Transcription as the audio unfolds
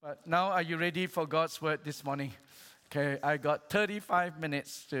Now, are you ready for God's word this morning? Okay, I got 35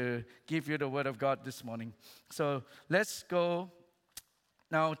 minutes to give you the word of God this morning. So let's go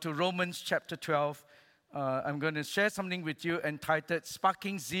now to Romans chapter 12. I'm going to share something with you entitled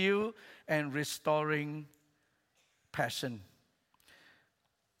Sparking Zeal and Restoring Passion.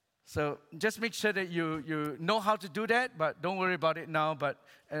 So just make sure that you know how to do that, but don't worry about it now. But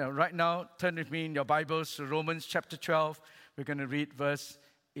right now, turn with me in your Bibles to Romans chapter 12. We're going to read verse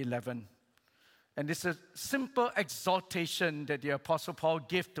 11. And this is a simple exhortation that the Apostle Paul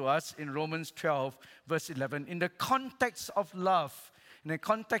gave to us in Romans 12, verse 11. In the context of love, in the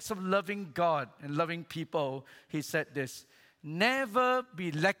context of loving God and loving people, he said this: never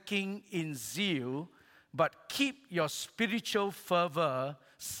be lacking in zeal, but keep your spiritual fervor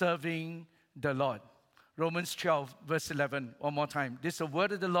serving the Lord. Romans 12, verse 11, one more time. This is a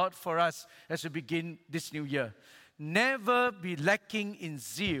word of the Lord for us as we begin this new year. Never be lacking in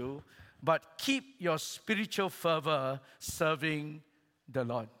zeal, but keep your spiritual fervor serving the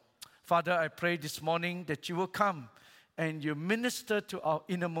Lord. Father, I pray this morning that you will come and you minister to our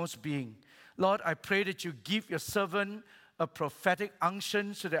innermost being. Lord, I pray that you give your servant a prophetic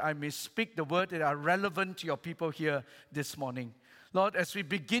unction so that I may speak the word that are relevant to your people here this morning. Lord, as we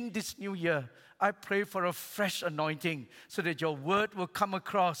begin this new year, I pray for a fresh anointing so that your word will come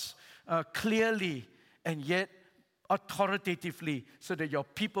across clearly and yet authoritatively so that your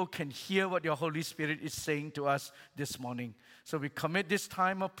people can hear what your Holy Spirit is saying to us this morning. So we commit this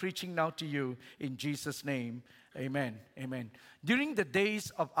time of preaching now to you in Jesus' name. Amen. Amen. During the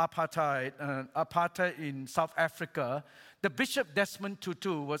days of apartheid in South Africa, the Bishop Desmond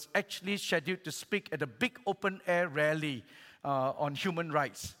Tutu was actually scheduled to speak at a big open-air rally on human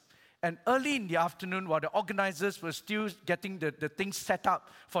rights. And early in the afternoon, while the organizers were still getting the things set up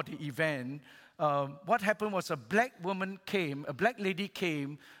for the event, what happened was a black lady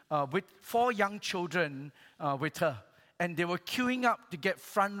came with 4 young children with her. And they were queuing up to get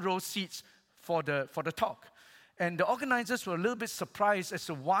front row seats for the talk. And the organizers were a little bit surprised as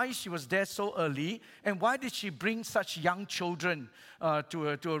to why she was there so early and why did she bring such young children to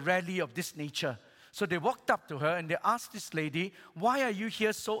a rally of this nature. So they walked up to her and they asked this lady, why are you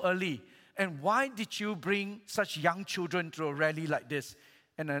here so early? And why did you bring such young children to a rally like this?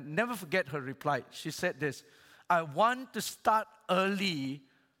 And I'll never forget her reply. She said this: I want to start early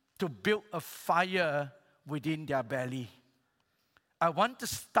to build a fire within their belly. I want to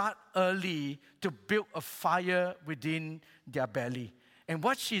start early to build a fire within their belly. And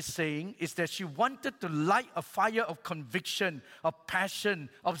what she's saying is that she wanted to light a fire of conviction, of passion,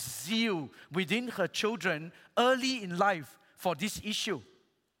 of zeal within her children early in life for this issue.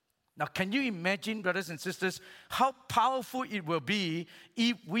 Now, can you imagine, brothers and sisters, how powerful it will be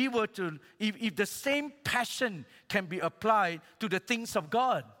if if the same passion can be applied to the things of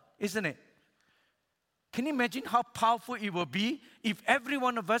God, isn't it? Can you imagine how powerful it will be if every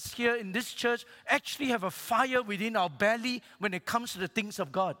one of us here in this church actually have a fire within our belly when it comes to the things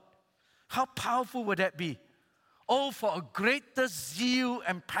of God? How powerful would that be? Oh, for a greater zeal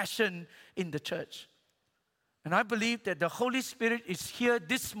and passion in the church. And I believe that the Holy Spirit is here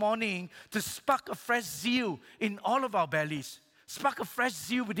this morning to spark a fresh zeal in all of our bellies. Spark a fresh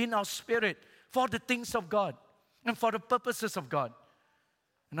zeal within our spirit for the things of God and for the purposes of God.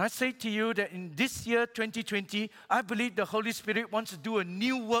 And I say to you that in this year, 2020, I believe the Holy Spirit wants to do a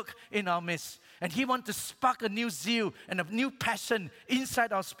new work in our midst. And He wants to spark a new zeal and a new passion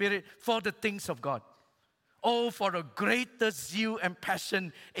inside our spirit for the things of God. Oh, for a greater zeal and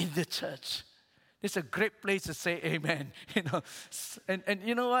passion in the church. It's a great place to say amen. And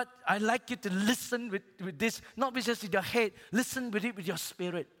you know what? I like you to listen with this, not just with your head. Listen with it with your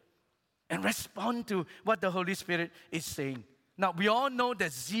spirit. And respond to what the Holy Spirit is saying. Now, we all know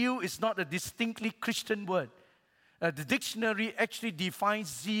that zeal is not a distinctly Christian word. The dictionary actually defines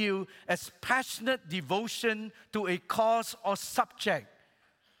zeal as passionate devotion to a cause or subject.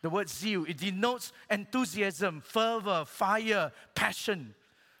 The word zeal, it denotes enthusiasm, fervor, fire, passion.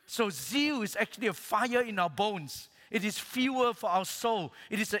 So zeal is actually a fire in our bones. It is fuel for our soul.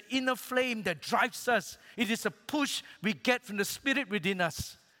 It is an inner flame that drives us. It is a push we get from the Spirit within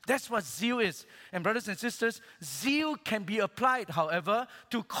us. That's what zeal is. And brothers and sisters, zeal can be applied, however,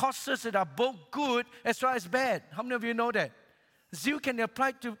 to causes that are both good as well as bad. How many of you know that? Zeal can be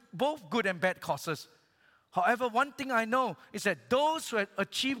applied to both good and bad causes. However, one thing I know is that those who have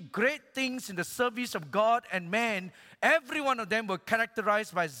achieved great things in the service of God and man, every one of them were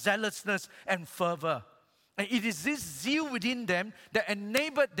characterized by zealousness and fervor. And it is this zeal within them that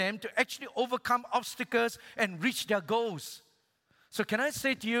enabled them to actually overcome obstacles and reach their goals. So can I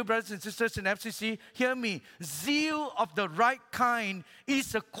say to you, brothers and sisters in FCC, hear me, zeal of the right kind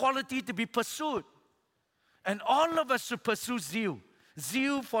is a quality to be pursued. And all of us should pursue zeal.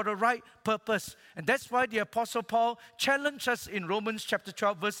 Zeal for the right purpose. And that's why the Apostle Paul challenged us in Romans chapter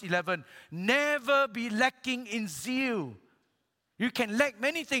 12, verse 11. Never be lacking in zeal. You can lack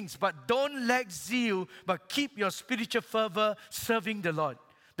many things, but don't lack zeal, but keep your spiritual fervor serving the Lord.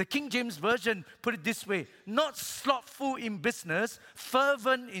 The King James Version put it this way, not slothful in business,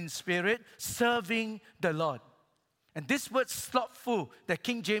 fervent in spirit, serving the Lord. And this word slothful that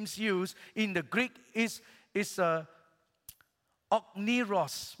King James used in the Greek is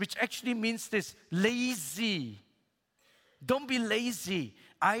okneros, which actually means this, lazy. Don't be lazy,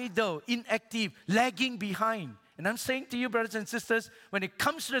 idle, inactive, lagging behind. And I'm saying to you, brothers and sisters, when it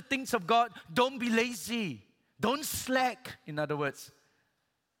comes to the things of God, don't be lazy. Don't slack, in other words.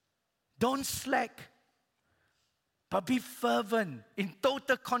 Don't slack, but be fervent. In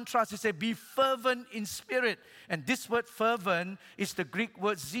total contrast, he said, be fervent in spirit. And this word fervent is the Greek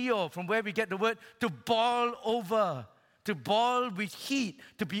word zeo, from where we get the word to boil over, to boil with heat,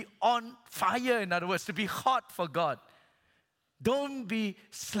 to be on fire, in other words, to be hot for God. Don't be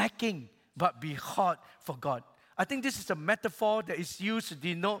slacking, but be hot for God. I think this is a metaphor that is used to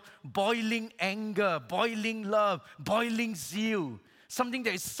denote boiling anger, boiling love, boiling zeal. Something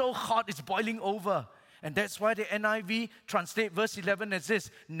that is so hot, it's boiling over. And that's why the NIV translate verse 11 as this,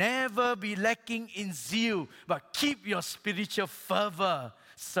 never be lacking in zeal, but keep your spiritual fervor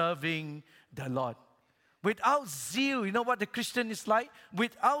serving the Lord. Without zeal, you know what the Christian is like?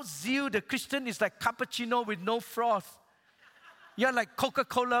 Without zeal, the Christian is like cappuccino with no froth. You're like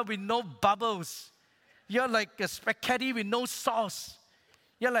Coca-Cola with no bubbles. You're like a spaghetti with no sauce.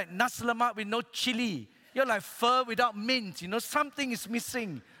 You're like nasi lemak with no chili. You're like pho without mint. You know, something is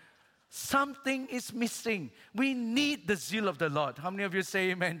missing. Something is missing. We need the zeal of the Lord. How many of you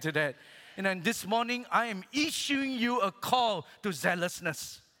say amen to that? And then this morning, I am issuing you a call to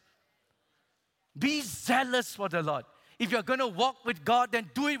zealousness. Be zealous for the Lord. If you're going to walk with God, then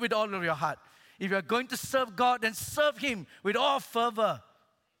do it with all of your heart. If you're going to serve God, then serve Him with all fervor.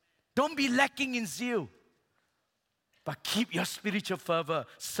 Don't be lacking in zeal, but keep your spiritual fervor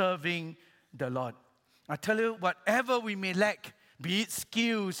serving the Lord. I tell you, whatever we may lack, be it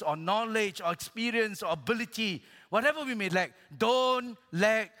skills or knowledge or experience or ability, whatever we may lack, don't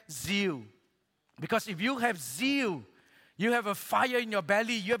lack zeal. Because if you have zeal, you have a fire in your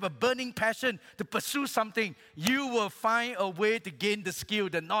belly, you have a burning passion to pursue something, you will find a way to gain the skill,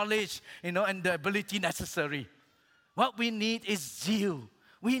 the knowledge, and the ability necessary. What we need is zeal.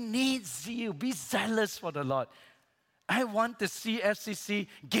 We need zeal. Be zealous for the Lord. I want to see FCC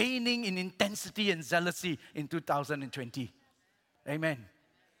gaining in intensity and zealousy in 2020. Amen.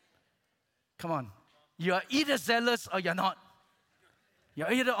 Come on. You are either zealous or you're not.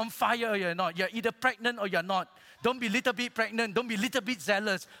 You're either on fire or you're not. You're either pregnant or you're not. Don't be little bit pregnant. Don't be little bit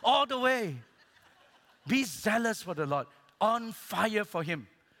zealous. All the way. Be zealous for the Lord. On fire for Him.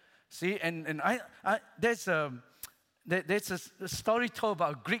 See, and there's a story told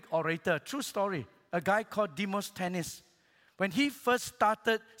about a Greek orator, a true story. A guy called Demosthenes. When he first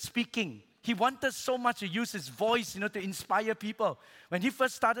started speaking, he wanted so much to use his voice, to inspire people. When he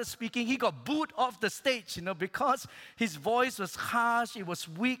first started speaking, he got booed off the stage, because his voice was harsh, it was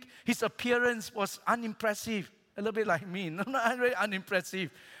weak, his appearance was unimpressive. A little bit like me, not very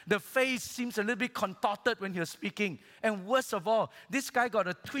unimpressive. The face seems a little bit contorted when he was speaking. And worst of all, this guy got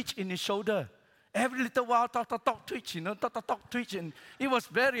a twitch in his shoulder. Every little while, talk, twitch, talk, twitch. And it was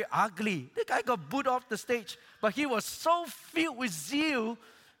very ugly. The guy got booed off the stage. But he was so filled with zeal,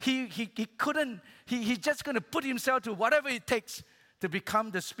 he couldn't, he's just going to put himself to whatever it takes to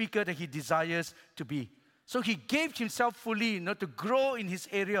become the speaker that he desires to be. So he gave himself fully, to grow in his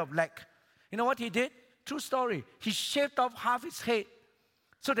area of lack. You know what he did? True story. He shaved off half his head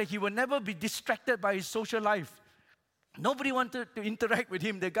so that he will never be distracted by his social life. Nobody wanted to interact with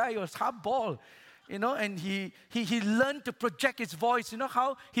him. The guy was half bald, and he learned to project his voice. You know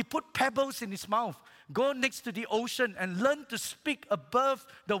how? He put pebbles in his mouth, go next to the ocean and learn to speak above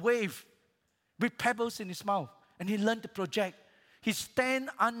the wave with pebbles in his mouth. And he learned to project. He stand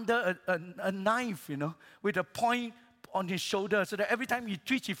under a knife, with a point on his shoulder so that every time he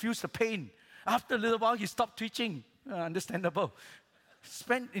twitch, he feels the pain. After a little while, he stopped twitching. Understandable.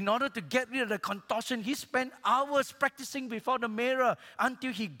 In order to get rid of the contortion, he spent hours practicing before the mirror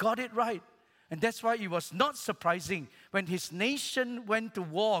until he got it right. And that's why it was not surprising when his nation went to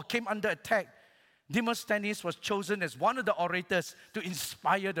war, came under attack. Demosthenes was chosen as one of the orators to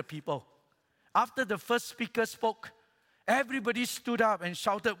inspire the people. After the first speaker spoke, everybody stood up and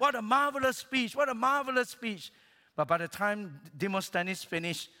shouted, "What a marvelous speech! What a marvelous speech!" But by the time Demosthenes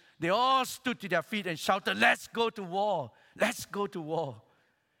finished, they all stood to their feet and shouted, "Let's go to war! Let's go to war!"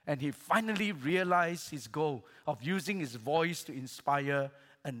 And he finally realized his goal of using his voice to inspire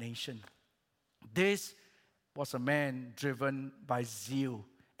a nation. This was a man driven by zeal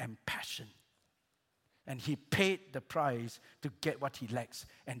and passion. And he paid the price to get what he lacks.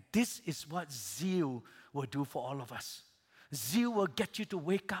 And this is what zeal will do for all of us. Zeal will get you to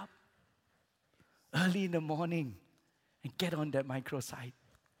wake up early in the morning and get on that microsite.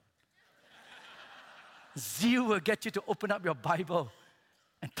 Zeal will get you to open up your Bible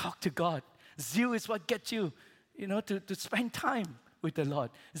and talk to God. Zeal is what gets you, to spend time with the Lord.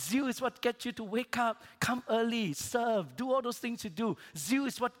 Zeal is what gets you to wake up, come early, serve, do all those things you do. Zeal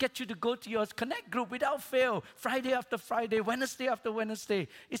is what gets you to go to your connect group without fail, Friday after Friday, Wednesday after Wednesday.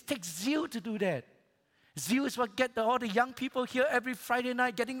 It takes zeal to do that. Zeal is what gets all the young people here every Friday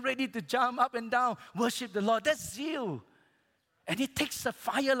night getting ready to jump up and down, worship the Lord. That's zeal. And it takes a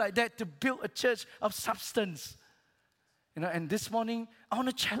fire like that to build a church of substance. And this morning, I want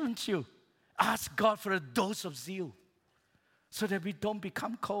to challenge you. Ask God for a dose of zeal so that we don't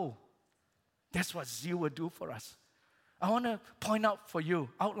become cold. That's what zeal will do for us. I want to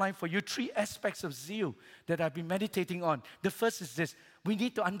outline for you 3 aspects of zeal that I've been meditating on. The first is this. We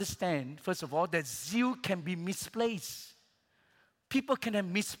need to understand, first of all, that zeal can be misplaced. People can have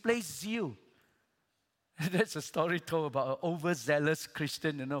misplaced zeal. There's a story told about an overzealous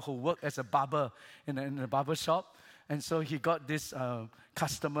Christian, who worked as a barber in a barber shop. And so he got this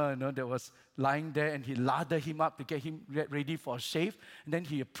customer, that was lying there, and he lathered him up to get him ready for a shave. And then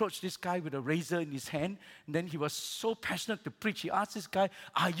he approached this guy with a razor in his hand. And then he was so passionate to preach. He asked this guy,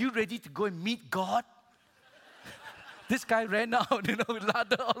 "Are you ready to go and meet God?" This guy ran out, with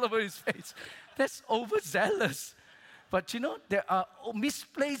lather all over his face. That's overzealous. But there are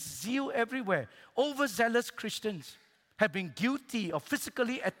misplaced zeal everywhere. Overzealous Christians have been guilty of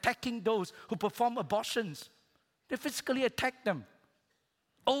physically attacking those who perform abortions. They physically attack them.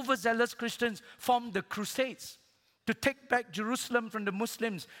 Overzealous Christians formed the Crusades to take back Jerusalem from the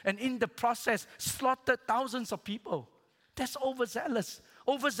Muslims, and in the process slaughtered thousands of people. That's overzealous.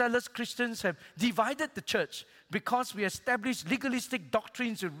 Overzealous Christians have divided the church because we established legalistic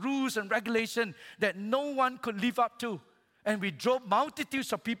doctrines and rules and regulations that no one could live up to. And we drove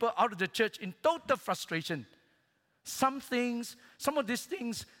multitudes of people out of the church in total frustration. Some of these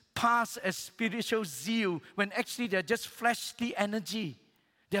things pass as spiritual zeal when actually they're just fleshly energy.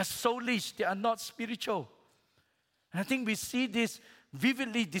 They are soulish, they are not spiritual. And I think we see this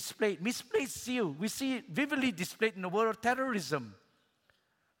vividly displayed, misplaced zeal. We see it vividly displayed in the world of terrorism.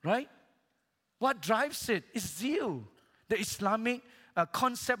 Right? What drives it is zeal. The Islamic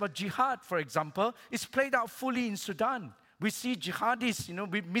concept of jihad, for example, is played out fully in Sudan. We see jihadists,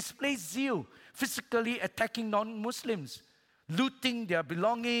 with misplaced zeal, physically attacking non-Muslims, looting their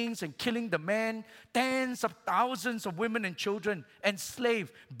belongings and killing the men, tens of thousands of women and children,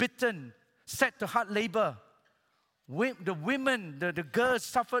 enslaved, beaten, set to hard labor. The women, the girls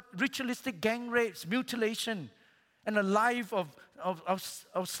suffered ritualistic gang rapes, mutilation, and a life of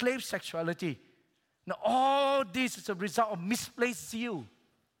slave sexuality. Now, all this is a result of misplaced zeal.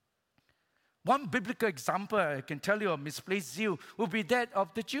 One biblical example I can tell you of misplaced zeal would be that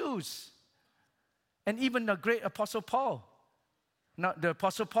of the Jews and even the great Apostle Paul. Now, the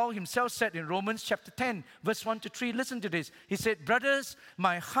Apostle Paul himself said in Romans chapter 10, verse 1 to 3, listen to this. He said, "Brothers,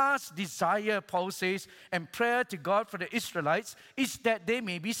 my heart's desire," Paul says, "and prayer to God for the Israelites is that they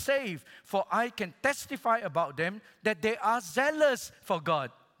may be saved. For I can testify about them that they are zealous for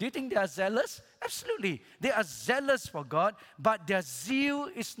God." Do you think they are zealous? Absolutely. They are zealous for God, but their zeal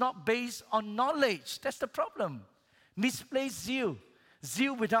is not based on knowledge. That's the problem. Misplaced zeal.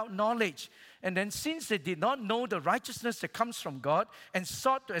 Zeal without knowledge. And then since they did not know the righteousness that comes from God and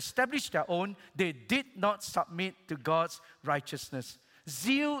sought to establish their own, they did not submit to God's righteousness.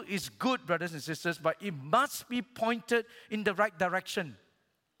 Zeal is good, brothers and sisters, but it must be pointed in the right direction.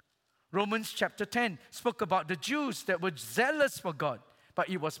 Romans chapter 10 spoke about the Jews that were zealous for God, but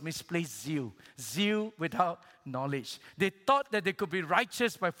it was misplaced zeal. Zeal without knowledge. They thought that they could be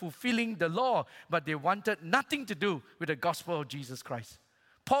righteous by fulfilling the law, but they wanted nothing to do with the gospel of Jesus Christ.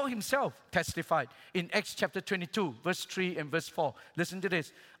 Paul himself testified in Acts chapter 22, verse 3 and verse 4. Listen to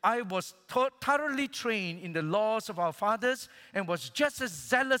this. "I was thoroughly trained in the laws of our fathers and was just as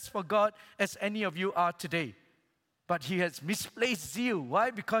zealous for God as any of you are today." But he has misplaced zeal. Why?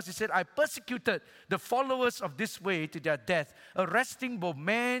 Because he said, "I persecuted the followers of this way to their death, arresting both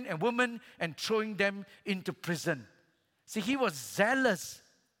men and women and throwing them into prison." See, he was zealous.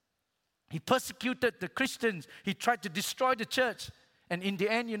 He persecuted the Christians. He tried to destroy the church. And in the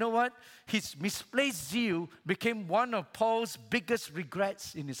end, you know what? His misplaced zeal became one of Paul's biggest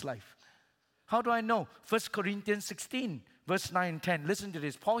regrets in his life. How do I know? 1 Corinthians 16, verse 9 and 10. Listen to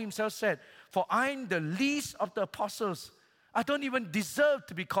this. Paul himself said, "For I'm the least of the apostles. I don't even deserve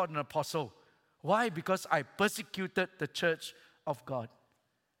to be called an apostle." Why? Because I persecuted the church of God.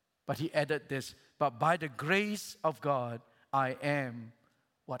 But he added this, "But by the grace of God, I am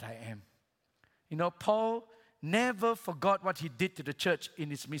what I am." You know, Paul never forgot what he did to the church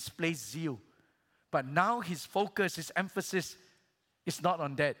in his misplaced zeal. But now his focus, his emphasis is not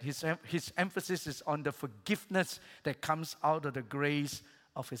on that. His emphasis is on the forgiveness that comes out of the grace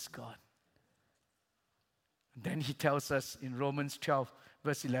of his God. And then he tells us in Romans 12,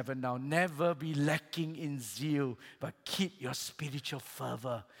 verse 11, "Now never be lacking in zeal, but keep your spiritual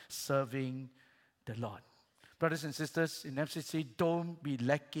fervor serving the Lord." Brothers and sisters in FCC, don't be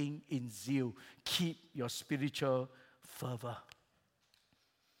lacking in zeal. Keep your spiritual fervor.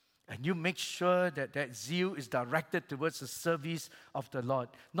 And you make sure that that zeal is directed towards the service of the Lord,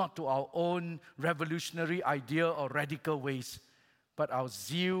 not to our own revolutionary idea or radical ways, but our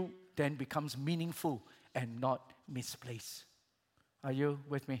zeal then becomes meaningful and not misplaced. Are you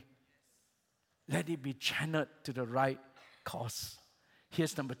with me? Let it be channeled to the right cause.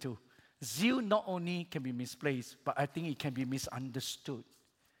 Here's number 2. Zeal not only can be misplaced, but I think it can be misunderstood.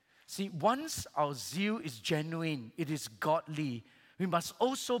 See, once our zeal is genuine, it is godly, we must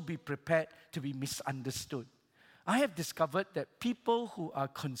also be prepared to be misunderstood. I have discovered that people who are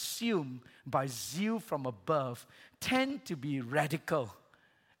consumed by zeal from above tend to be radical.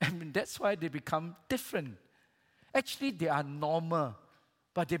 And that's why they become different. Actually, they are normal,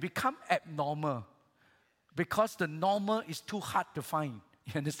 but they become abnormal because the normal is too hard to find.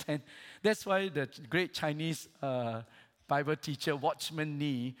 You understand? That's why the great Chinese Bible teacher, Watchman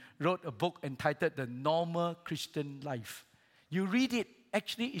Nee, wrote a book entitled The Normal Christian Life. You read it,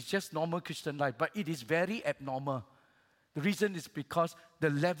 actually it's just normal Christian life, but it is very abnormal. The reason is because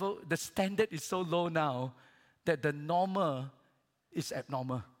the standard is so low now that the normal is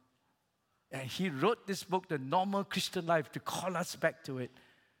abnormal. And he wrote this book, The Normal Christian Life, to call us back to it.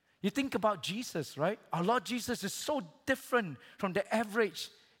 You think about Jesus, right? Our Lord Jesus is so different from the average.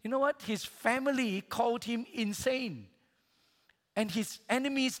 You know what? His family called him insane. And his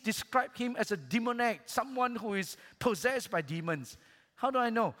enemies described him as a demoniac, someone who is possessed by demons. How do I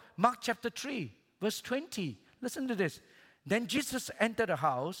know? Mark chapter 3, verse 20. Listen to this. Then Jesus entered a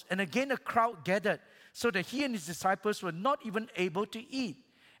house, and again a crowd gathered, so that he and his disciples were not even able to eat.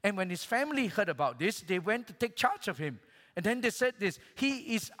 And when his family heard about this, they went to take charge of him. And then they said this,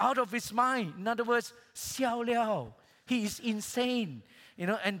 "He is out of his mind." In other words, 笑了. He is insane. You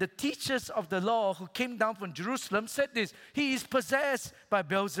know, and the teachers of the law who came down from Jerusalem said this, "He is possessed by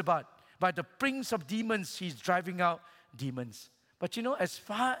Beelzebub, by the prince of demons. He's driving out demons." But you know, as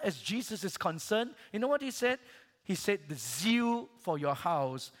far as Jesus is concerned, you know what he said? He said, "The zeal for your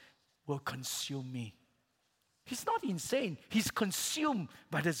house will consume me." He's not insane. He's consumed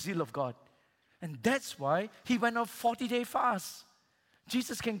by the zeal of God. And that's why he went on a 40-day fast.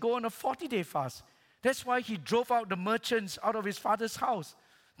 Jesus can go on a 40-day fast. That's why he drove out the merchants out of his father's house.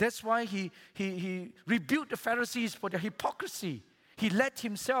 That's why he rebuked the Pharisees for their hypocrisy. He let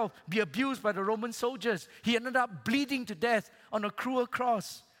himself be abused by the Roman soldiers. He ended up bleeding to death on a cruel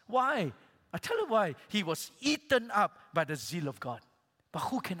cross. Why? I tell you why. He was eaten up by the zeal of God. But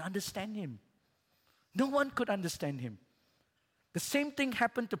who can understand him? No one could understand him. The same thing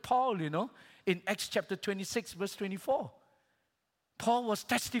happened to Paul, you know, in Acts chapter 26, verse 24. Paul was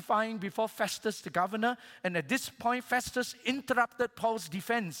testifying before Festus, the governor, and at this point, Festus interrupted Paul's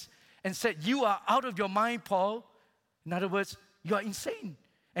defense and said, "You are out of your mind, Paul." In other words, you are insane.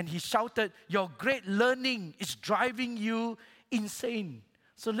 And he shouted, "Your great learning is driving you insane."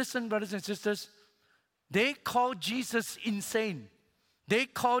 So listen, brothers and sisters, they called Jesus insane. They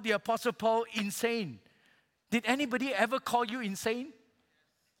called the Apostle Paul insane. Did anybody ever call you insane?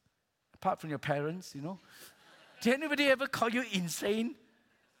 Apart from your parents, you know. Did anybody ever call you insane?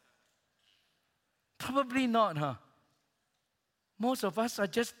 Probably not, huh? Most of us are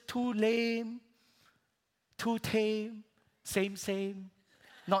just too lame, too tame, same,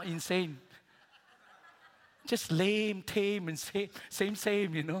 not insane. Just lame, tame, and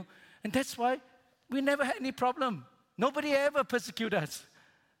same, you know. And that's why we never had any problem. Nobody ever persecuted us.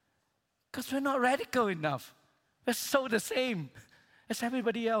 Because we're not radical enough. We're so the same as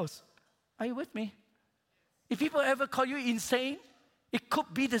everybody else. Are you with me? If people ever call you insane, it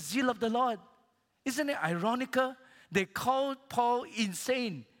could be the zeal of the Lord. Isn't it ironical? They called Paul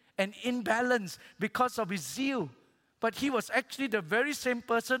insane and imbalanced because of his zeal. But he was actually the very same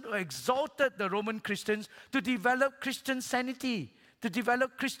person who exalted the Roman Christians to develop Christian sanity. to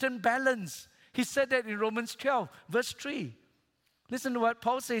develop Christian balance. He said that in Romans 12, verse 3. Listen to what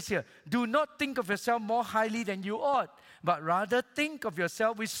Paul says here. Do not think of yourself more highly than you ought, but rather think of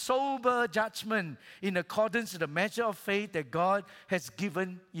yourself with sober judgment in accordance with the measure of faith that God has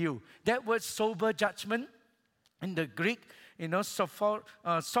given you. That word sober judgment in the Greek,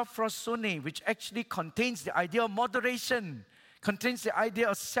 sophrosune, which actually contains the idea of moderation, contains the idea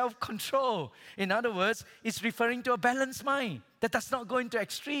of self-control. In other words, it's referring to a balanced mind that does not go into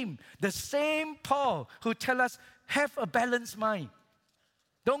extreme. The same Paul who tells us, have a balanced mind.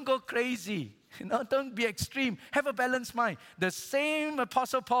 Don't go crazy. Don't be extreme. Have a balanced mind. The same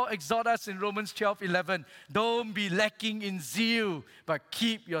Apostle Paul exhorts us in Romans 12:11. Don't be lacking in zeal, but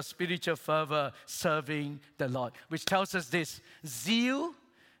keep your spiritual fervor serving the Lord. Which tells us this. Zeal,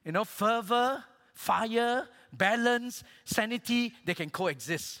 fervor, fire, balance, sanity, they can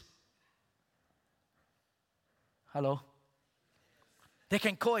coexist. Hello? They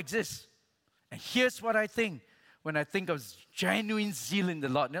can coexist. And here's what I think. When I think of genuine zeal in the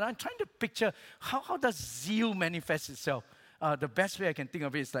Lord, and I'm trying to picture how does zeal manifest itself. The best way I can think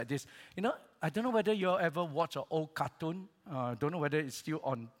of it is like this. I don't know whether you ever watch an old cartoon. Don't know whether it's still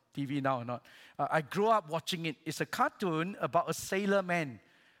on TV now or not. I grew up watching it. It's a cartoon about a sailor man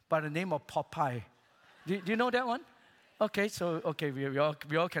by the name of Popeye. Do you know that one? Okay, we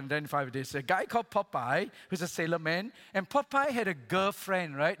all can identify with this. A guy called Popeye, who's a sailor man, and Popeye had a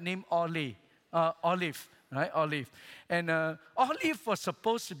girlfriend, right, named Olive. Right, Olive. And Olive was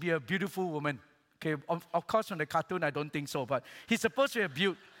supposed to be a beautiful woman. Okay, of course, from the cartoon, I don't think so, but he's supposed to be a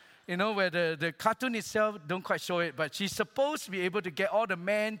beaut. Where the cartoon itself don't quite show it, but she's supposed to be able to get all the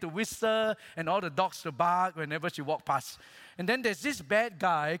men to whistle and all the dogs to bark whenever she walks past. And then there's this bad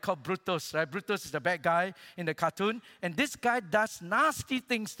guy called Brutus, right? Brutus is the bad guy in the cartoon, and this guy does nasty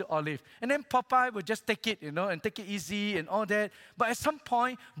things to Olive. And then Popeye will just take it, and take it easy and all that. But at some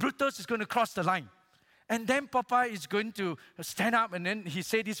point, Brutus is going to cross the line. And then Popeye is going to stand up and then he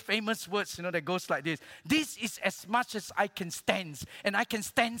say these famous words, that goes like this. This is as much as I can stand, and I can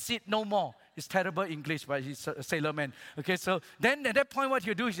stand it no more. It's terrible English, but he's a sailor man. Okay, so then at that point what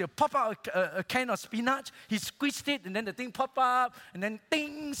he'll do is he'll pop out a can of spinach, he squeezed it, and then the thing pop up, and then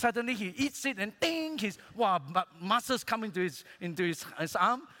ding, suddenly he eats it, and ding, muscles come into his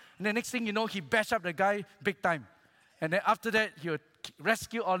arm. And the next thing you know, he bash up the guy big time. And then after that, he'll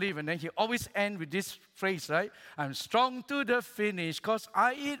rescue Olive, and then he always end with this phrase, right? I'm strong to the finish, because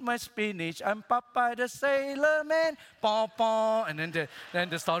I eat my spinach. I'm Popeye the sailor man. Paw, paw. And then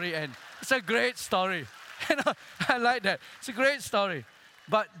the story ends. It's a great story. I like that. It's a great story.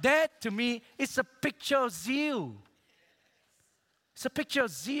 But that, to me, is a picture of zeal. It's a picture of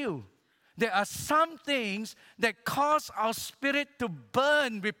zeal. There are some things that cause our spirit to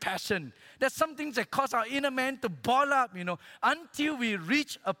burn with passion. There's some things that cause our inner man to boil up, until we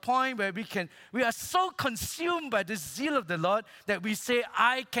reach a point where we are so consumed by the zeal of the Lord that we say,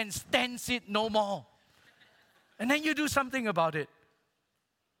 I can stand it no more. And then you do something about it.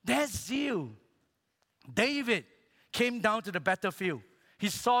 That's zeal. David came down to the battlefield. He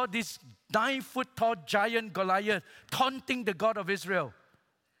saw this 9-foot-tall giant Goliath taunting the God of Israel.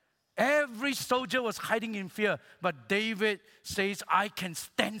 Every soldier was hiding in fear, but David says, I can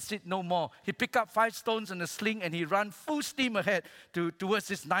stand it no more. He picked up 5 stones and a sling and he ran full steam ahead towards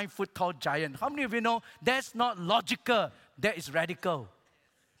this 9-foot-tall giant. How many of you know that's not logical, that is radical?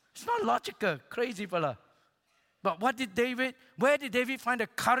 It's not logical, crazy fella. But where did David find the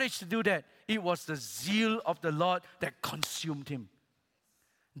courage to do that? It was the zeal of the Lord that consumed him.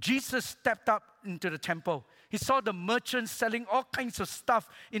 Jesus stepped up into the temple. He saw the merchants selling all kinds of stuff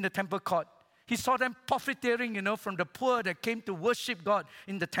in the temple court. He saw them profiteering, from the poor that came to worship God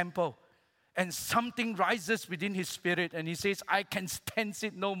in the temple. And something rises within his spirit and he says, I can stand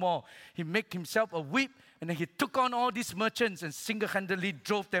it no more. He made himself a whip and then he took on all these merchants and single-handedly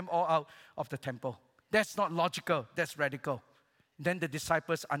drove them all out of the temple. That's not logical, that's radical. Then the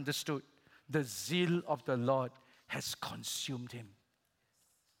disciples understood the zeal of the Lord has consumed him.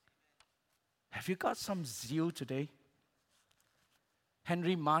 Have you got some zeal today?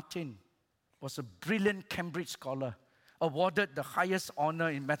 Henry Martin was a brilliant Cambridge scholar, awarded the highest honor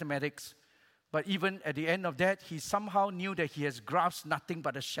in mathematics. But even at the end of that, he somehow knew that he has grasped nothing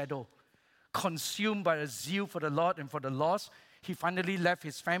but a shadow. Consumed by a zeal for the Lord and for the lost, he finally left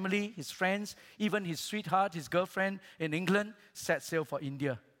his family, his friends, even his sweetheart, his girlfriend in England, set sail for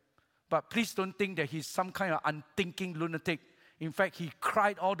India. But please don't think that he's some kind of unthinking lunatic. In fact, he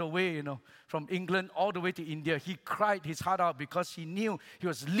cried all the way, from England all the way to India. He cried his heart out because he knew he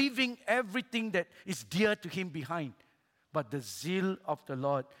was leaving everything that is dear to him behind. But the zeal of the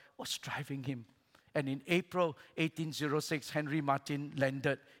Lord was driving him. And in April 1806, Henry Martyn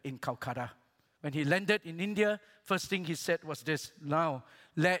landed in Calcutta. When he landed in India, first thing he said was this: now,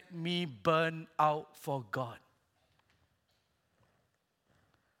 let me burn out for God.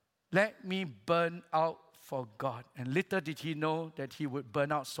 Let me burn out for God. And little did he know that he would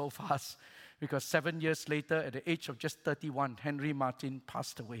burn out so fast, because 7 years later, at the age of just 31, Henry Martyn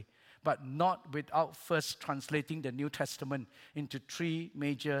passed away. But not without first translating the New Testament into 3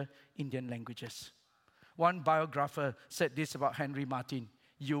 major Indian languages. One biographer said this about Henry Martyn: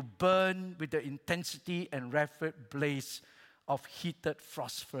 you burn with the intensity and rapid blaze of heated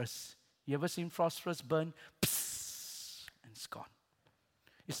phosphorus. You ever seen phosphorus burn? Psst, and it's gone.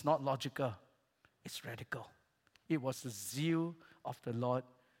 It's not logical, it's radical. It was the zeal of the Lord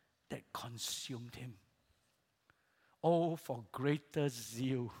that consumed him. Oh, for greater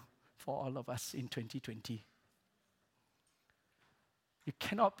zeal for all of us in 2020. You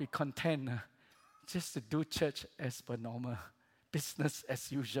cannot be content just to do church as per normal, business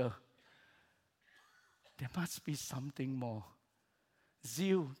as usual. There must be something more.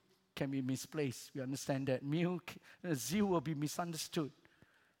 Zeal can be misplaced. We understand that. Zeal will be misunderstood.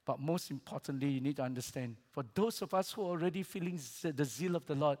 But most importantly, you need to understand, for those of us who are already feeling the zeal of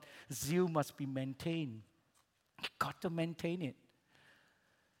the Lord, zeal must be maintained. You've got to maintain it.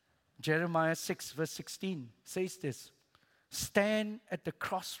 Jeremiah 6 verse 16 says this: stand at the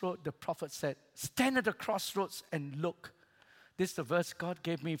crossroad, the prophet said. Stand at the crossroads and look. This is the verse God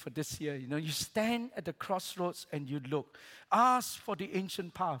gave me for this year. You stand at the crossroads and you look. Ask for the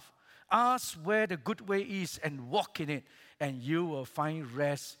ancient path. Ask where the good way is and walk in it, and you will find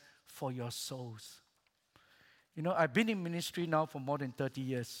rest for your souls. I've been in ministry now for more than 30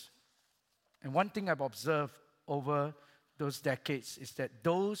 years. And one thing I've observed over those decades is that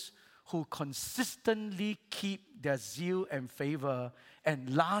those who consistently keep their zeal and favor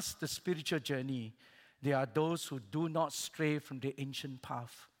and last the spiritual journey, they are those who do not stray from the ancient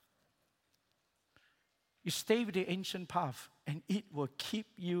path. You stay with the ancient path, and it will keep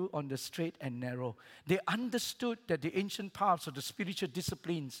you on the straight and narrow. They understood that the ancient paths of the spiritual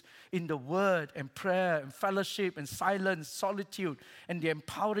disciplines in the word and prayer and fellowship and silence, solitude, and the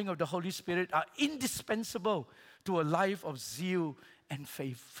empowering of the Holy Spirit are indispensable to a life of zeal and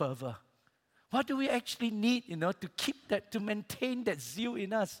faith, fervor. What do we actually need, to keep that, to maintain that zeal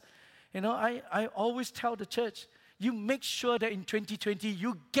in us? I always tell the church, you make sure that in 2020,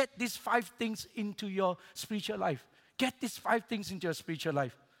 you get these 5 things into your spiritual life. Get these 5 things into your spiritual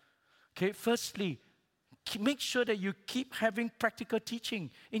life. Okay, firstly, make sure that you keep having practical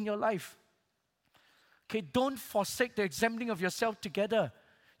teaching in your life. Okay, don't forsake the examining of yourself together.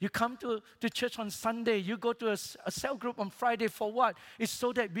 You come to church on Sunday, you go to a cell group on Friday for what? It's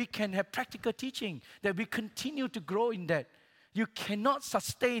so that we can have practical teaching, that we continue to grow in that. You cannot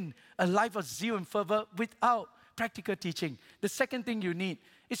sustain a life of zeal and fervor without practical teaching. The second thing you need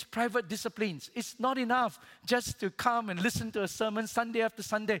is private disciplines. It's not enough just to come and listen to a sermon Sunday after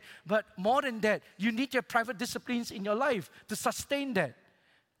Sunday. But more than that, you need your private disciplines in your life to sustain that.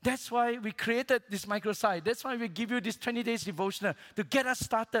 That's why we created this microsite. That's why we give you this 20 days devotional to get us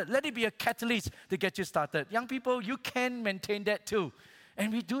started. Let it be a catalyst to get you started. Young people, you can maintain that too.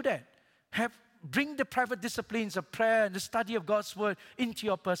 And we do that. Bring the private disciplines of prayer and the study of God's word into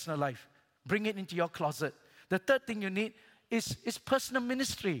your personal life. Bring it into your closet. The third thing you need is personal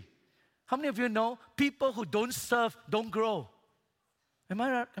ministry. How many of you know people who don't serve don't grow? Am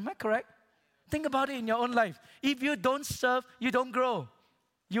I correct? Think about it in your own life. If you don't serve, you don't grow.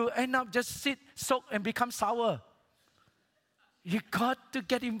 You end up just sit, soak, and become sour. You got to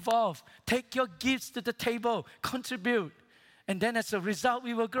get involved. Take your gifts to the table. Contribute. And then as a result,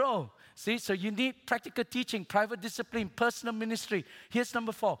 we will grow. See, so you need practical teaching, private discipline, personal ministry. Here's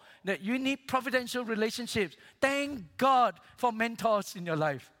number 4, that you need providential relationships. Thank God for mentors in your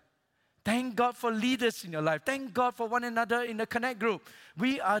life. Thank God for leaders in your life. Thank God for one another in the Connect group.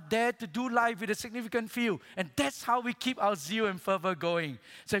 We are there to do life with a significant few. And that's how we keep our zeal and fervor going.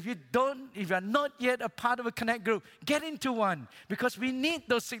 So if you are not yet a part of a Connect group, get into one. Because we need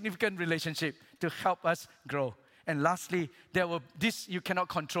those significant relationships to help us grow. And lastly, this you cannot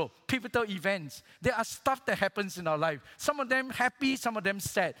control. Pivotal events. There are stuff that happens in our life. Some of them happy, some of them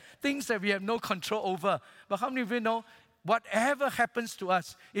sad. Things that we have no control over. But how many of you know, whatever happens to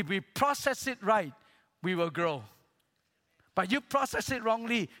us, if we process it right, we will grow. But you process it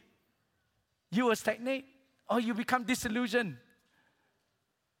wrongly, you will stagnate or you become disillusioned.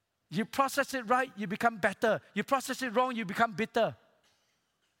 You process it right, you become better. You process it wrong, you become bitter.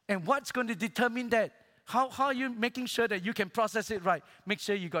 And what's going to determine that? How are you making sure that you can process it right? Make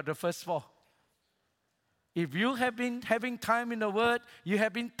sure you got the first 4. If you have been having time in the Word, you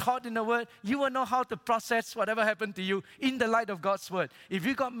have been taught in the Word, you will know how to process whatever happened to you in the light of God's Word. If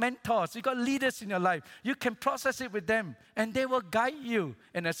you got mentors, you got leaders in your life, you can process it with them and they will guide you.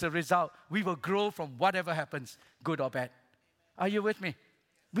 And as a result, we will grow from whatever happens, good or bad. Are you with me?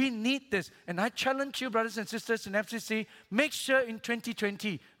 We need this. And I challenge you, brothers and sisters in FCC, make sure in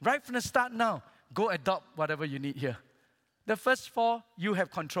 2020, right from the start now, go adopt whatever you need here. The first 4, you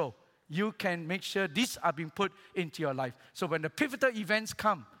have control. You can make sure these are being put into your life. So when the pivotal events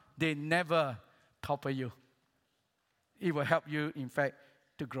come, they never topple you. It will help you, in fact,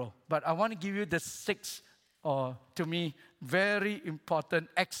 to grow. But I want to give you the 6, or to me, very important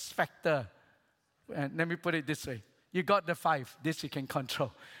X factor. And let me put it this way. You got the 5. This you can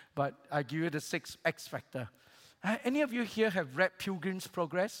control. But I give you the 6 X factor. Any of you here have read Pilgrim's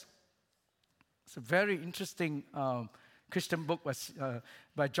Progress? It's a very interesting Christian book was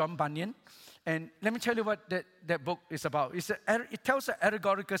by John Bunyan. And let me tell you what that book is about. It tells an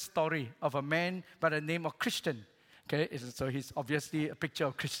allegorical story of a man by the name of Christian. Okay, so he's obviously a picture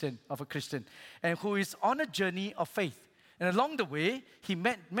of a Christian, and who is on a journey of faith. And along the way, he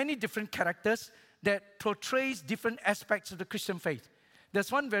met many different characters that portrays different aspects of the Christian faith.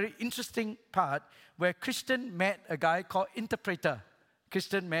 There's one very interesting part where Christian met a guy called Interpreter.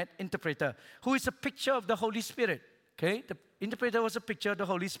 Christian met Interpreter, who is a picture of the Holy Spirit. Okay, the Interpreter was a picture of the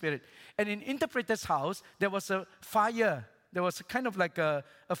Holy Spirit. And in Interpreter's house, there was a fire. There was kind of like a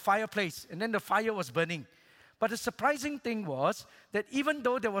fireplace, and then the fire was burning. But the surprising thing was that even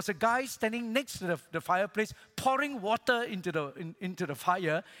though there was a guy standing next to the fireplace pouring water into the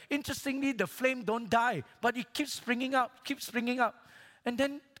fire, interestingly, the flame don't die, but it keeps springing up. And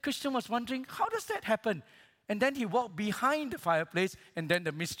then Christian was wondering, how does that happen? And then he walked behind the fireplace, and then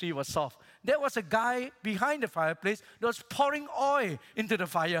the mystery was solved. There was a guy behind the fireplace that was pouring oil into the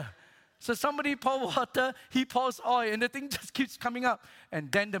fire. So somebody poured water, he pours oil, and the thing just keeps coming up.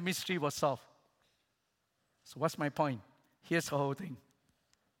 And then the mystery was solved. So what's my point? Here's the whole thing.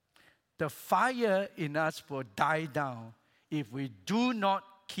 The fire in us will die down if we do not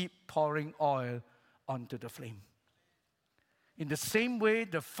keep pouring oil onto the flame. In the same way,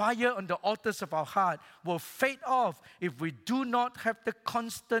 the fire on the altars of our heart will fade off if we do not have the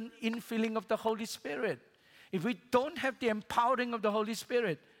constant infilling of the Holy Spirit. If we don't have the empowering of the Holy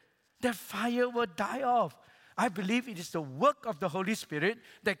Spirit, the fire will die off. I believe it is the work of the Holy Spirit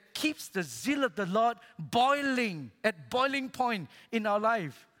that keeps the zeal of the Lord boiling, at boiling point in our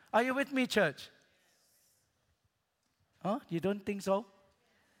life. Are you with me, church? Huh? You don't think so?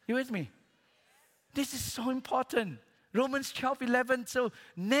 You with me? This is so important. Romans 12:11, so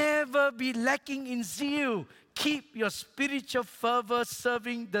never be lacking in zeal. Keep your spiritual fervor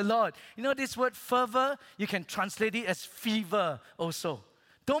serving the Lord. You know this word fervor, you can translate it as fever also.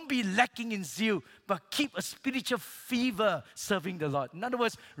 Don't be lacking in zeal, but keep a spiritual fever serving the Lord. In other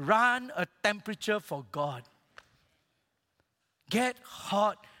words, run a temperature for God. Get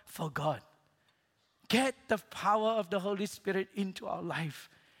hot for God. Get the power of the Holy Spirit into our life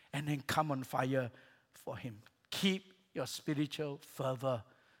and then come on fire for Him. Keep your spiritual fervor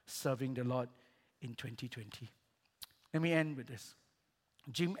serving the Lord in 2020. Let me end with this.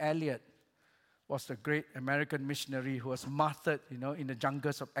 Jim Elliot was the great American missionary who was martyred, in the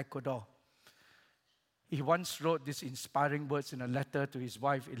jungles of Ecuador. He once wrote these inspiring words in a letter to his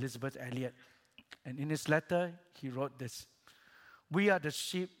wife, Elizabeth Elliot. And in his letter, he wrote this: "We are the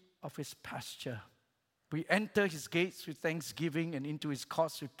sheep of His pasture. We enter His gates with thanksgiving and into His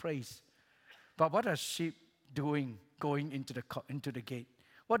courts with praise. But what are sheep doing going into the gate?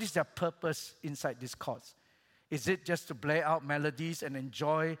 What is their purpose inside these courts? Is it just to blare out melodies and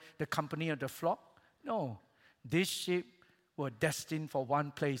enjoy the company of the flock? No. These sheep were destined for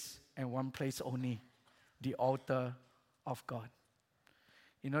one place and one place only, the altar of God."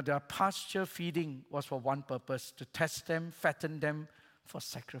 Their pasture feeding was for one purpose, to test them, fatten them for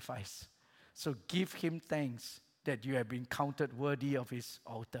sacrifice. So give Him thanks that you have been counted worthy of His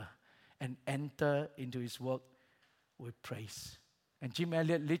altar and enter into His work with praise. And Jim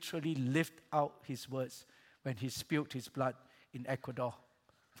Elliot literally lived out his words when he spilled his blood in Ecuador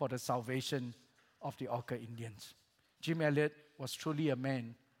for the salvation of the Auca Indians. Jim Elliot was truly a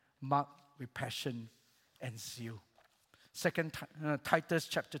man marked with passion and zeal. Titus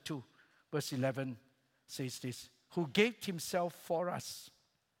chapter 2, verse 11 says this: "Who gave Himself for us,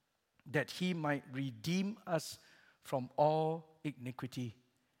 that He might redeem us from all iniquity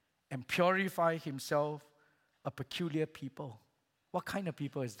and purify Himself a peculiar people." What kind of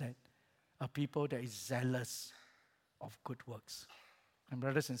people is that? A people that is zealous of good works. And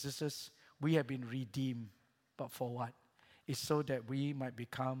brothers and sisters, we have been redeemed, but for what? It's so that we might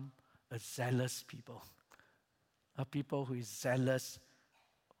become a zealous people a people who is zealous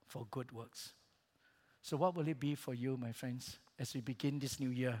for good works. So what will it be for you, my friends, as we begin this new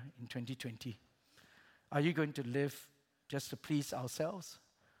year in 2020? Are you going to live just to please ourselves?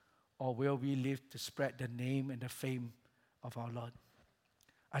 Or will we live to spread the name and the fame of our Lord?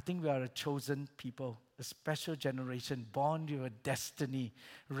 I think we are a chosen people, a special generation, born with a destiny,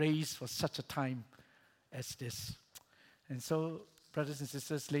 raised for such a time as this. And so, brothers and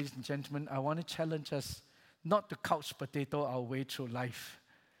sisters, ladies and gentlemen, I want to challenge us not to couch potato our way through life.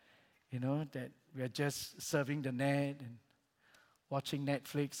 That we are just serving the net and watching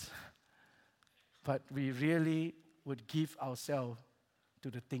Netflix. But we really would give ourselves to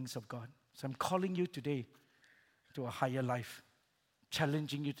the things of God. So I'm calling you today to a higher life,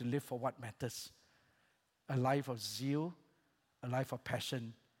 challenging you to live for what matters. A life of zeal, a life of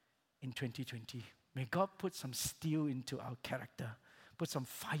passion in 2020. May God put some steel into our character, put some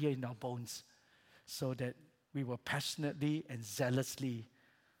fire in our bones, so that we will passionately and zealously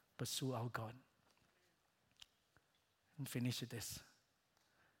pursue our God. And finish with this.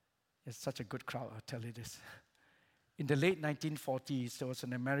 It's such a good crowd, I'll tell you this. In the late 1940s, there was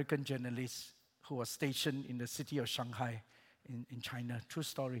an American journalist who was stationed in the city of Shanghai in China. True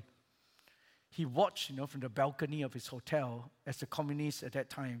story. He watched, from the balcony of his hotel as the communists at that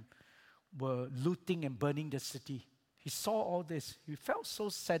time were looting and burning the city. He saw all this. He felt so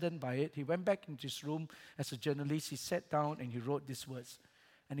saddened by it. He went back into his room as a journalist. He sat down and he wrote these words.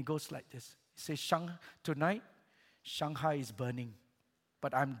 And it goes like this. He says, tonight, Shanghai is burning,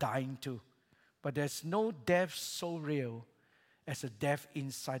 but I'm dying too. But there's no death so real as a death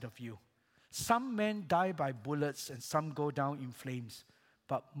inside of you. Some men die by bullets and some go down in flames,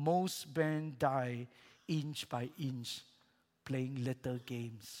 but most men die inch by inch playing little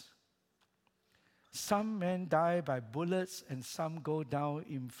games. Some men die by bullets and some go down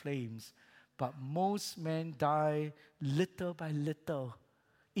in flames, but most men die little by little,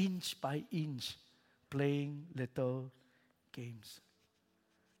 inch by inch, playing little games.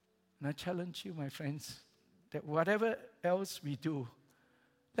 And I challenge you, my friends, that whatever else we do,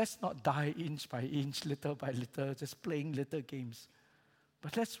 let's not die inch by inch, little by little, just playing little games.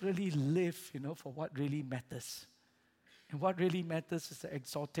 But let's really live, for what really matters. And what really matters is the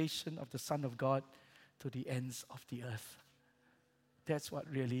exaltation of the Son of God to the ends of the earth. That's what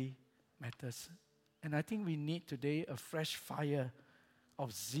really matters. And I think we need today a fresh fire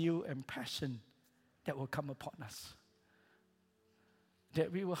of zeal and passion that will come upon us.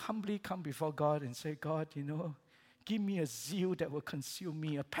 That we will humbly come before God and say, God, give me a zeal that will consume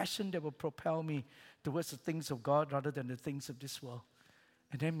me, a passion that will propel me towards the things of God rather than the things of this world.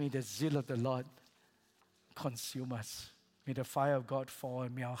 And then may the zeal of the Lord consume us. May the fire of God fall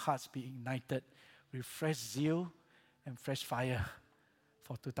and may our hearts be ignited with fresh zeal and fresh fire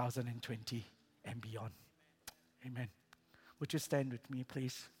for 2020 and beyond. Amen. Would you stand with me,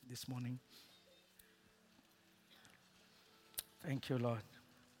 please, this morning? Thank you, Lord.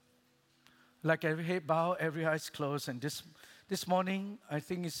 Like every head bowed, every eyes closed, and this morning, I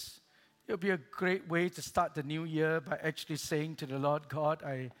think it'll be a great way to start the new year by actually saying to the Lord, God,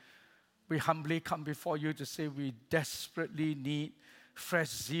 we humbly come before you to say we desperately need fresh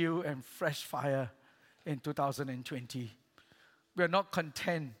zeal and fresh fire in 2020. We are not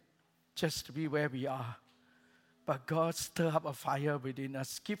content just to be where we are, but God, stir up a fire within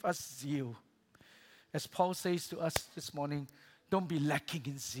us. Give us zeal. As Paul says to us this morning, don't be lacking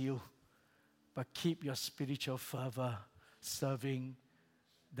in zeal, but keep your spiritual fervor serving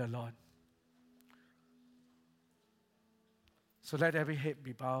the Lord. So let every head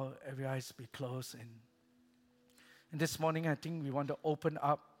be bowed, every eyes be closed. And this morning, I think we want to open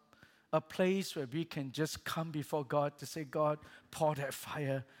up a place where we can just come before God to say, God, pour that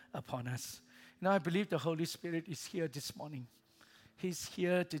fire upon us. I believe the Holy Spirit is here this morning. He's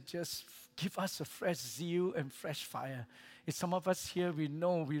here to just give us a fresh zeal and fresh fire. If some of us here, we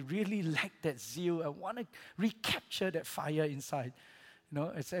know we really lack that zeal. I want to recapture that fire inside.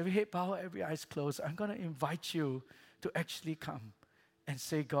 As every head bowed, every eyes closed, I'm going to invite you to actually come and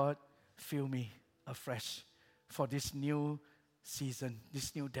say, God, fill me afresh for this new season,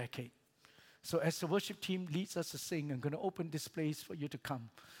 this new decade. So as the worship team leads us to sing, I'm going to open this place for you to come.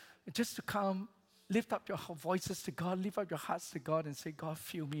 Just to come, lift up your voices to God, lift up your hearts to God and say, God,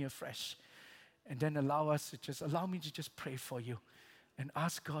 fill me afresh. And then allow me to just pray for you and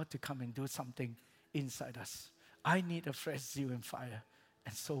ask God to come and do something inside us. I need a fresh zeal and fire,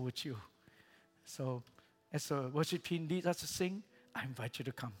 and so would you. So as the worship team leads us to sing, I invite you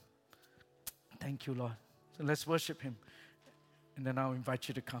to come. Thank you, Lord. So let's worship Him, and then I'll invite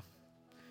you to come.